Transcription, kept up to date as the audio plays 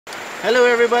Hello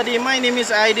everybody, my name is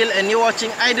Aidil and you're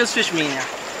watching Aidil's Fish Mania.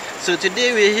 So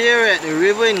today we're here at the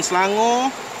river in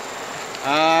Selangor.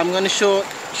 I'm going to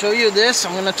show you this.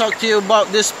 I'm going to talk to you about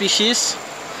this species.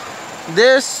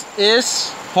 This is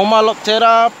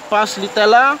Homaloptera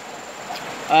parclitella.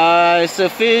 It's a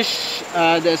fish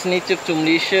that's native to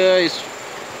Malaysia. It's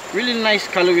really nice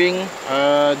coloring,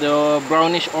 the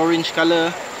brownish orange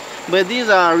color. But these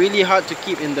are really hard to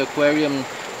keep in the aquarium.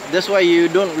 That's why you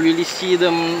don't really see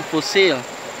them for sale.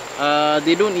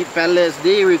 They don't eat pellets.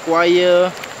 They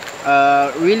require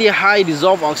really high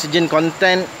dissolved oxygen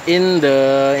content in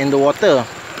the water.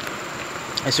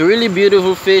 It's a really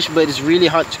beautiful fish, but it's really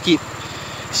hard to keep.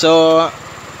 So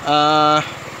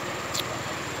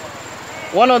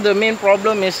one of the main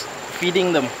problem is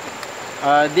feeding them.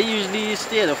 They usually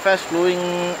stay at a fast flowing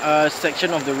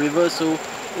section of the river. So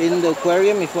in the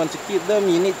aquarium, if you want to keep them,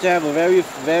 you need to have a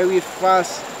very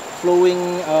fast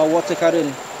flowing water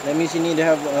current. That means you need to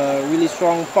have a really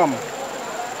strong pump.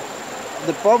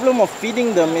 The problem of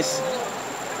feeding them is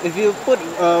if you put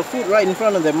food right in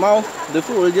front of their mouth, the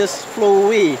food will just flow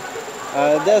away.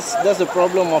 That's the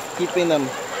problem of keeping them.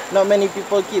 Not many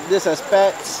people keep this as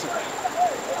pets.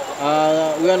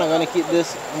 We are not going to keep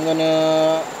this. I'm going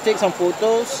to take some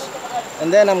photos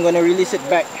and then I'm going to release it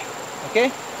back. Okay?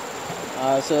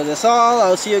 So that's all.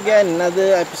 I'll see you again in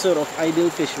another episode of Aidil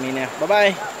Fish Mania. Bye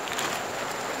bye.